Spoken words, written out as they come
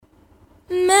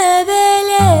ما بلاش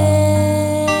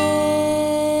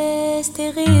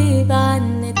تغيب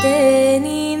عنا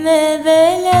تاني، ما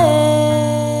بلاش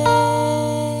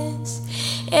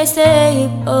يا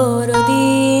سايب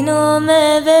أراضينا،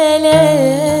 ما بلاش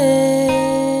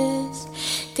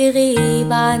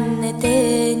تغيب عنا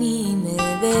تاني،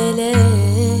 ما بلاش.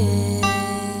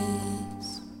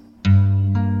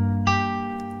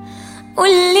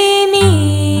 قولي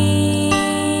مين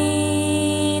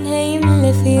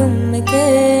هيملى في يوم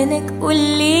مكانك،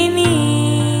 قولي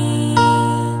مين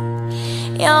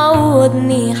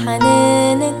يعوضني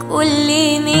حنانك،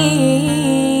 قولي مين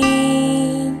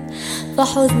في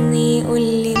حضني،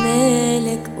 قولي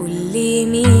مالك، قولي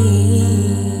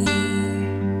مين.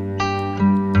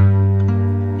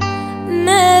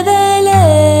 ما بلاش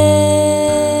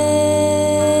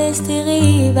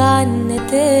تغيب عنا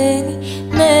تاني،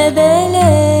 ما بلاش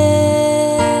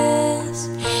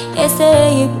يا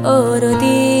سايب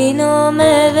أراضينا،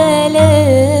 ما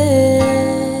بلاش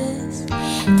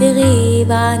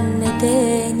تغيب عنا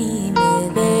تاني، ما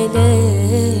بلاش.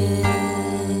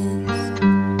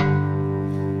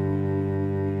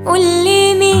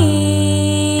 قولي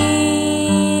مين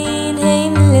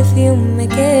هيملى في يوم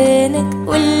مكانك،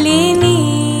 قولي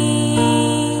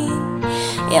مين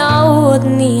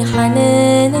يعوضني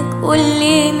حنانك،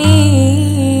 قولي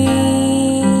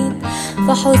مين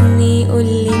في حضني،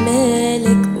 قولي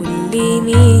مالك، قولي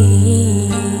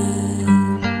مين.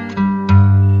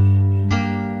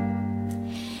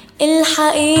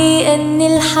 الحقيقة ان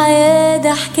الحياة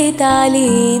ضحكت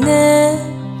علينا،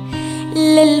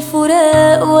 لا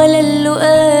الفراق ولا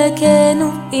اللقا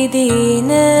كانوا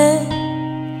بإيدينا.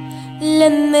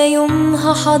 لما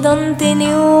يومها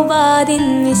حضنتني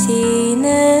وبعدين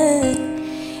مشينا،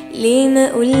 ليه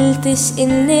ما قلتش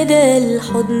ان ده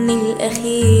الحضن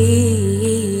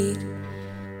الاخير؟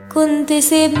 كنت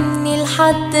سيبني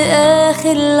لحد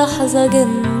اخر لحظة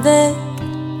جنبك،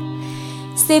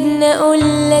 سيبني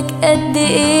اقولك قد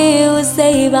ايه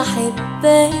وازاي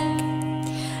بحبك.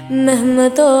 مهما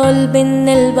طال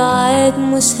بينا البعاد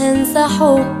مش هنسى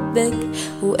حبك،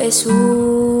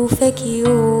 واشوفك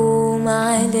يوم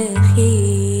على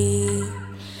خير.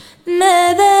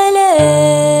 ما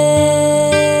بلاش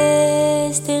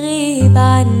تغيب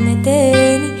عنا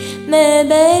تاني، ما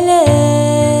بلاش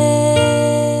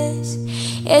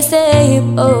يا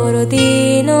سايب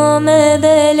أراضينا، ما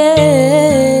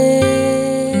بلاش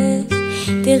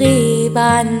تغيب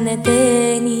عنا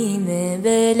تاني، ما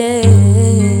بلاش.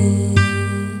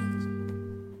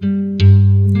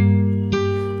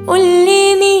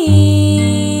 قولي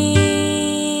مين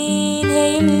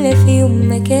هيملى في يوم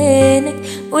مكانك،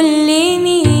 قولي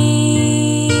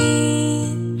مين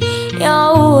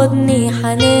يعوضني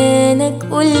حنانك،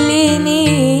 قولي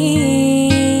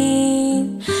مين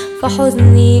في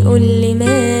حضني، قولي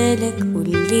مالك،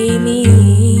 قولي مين.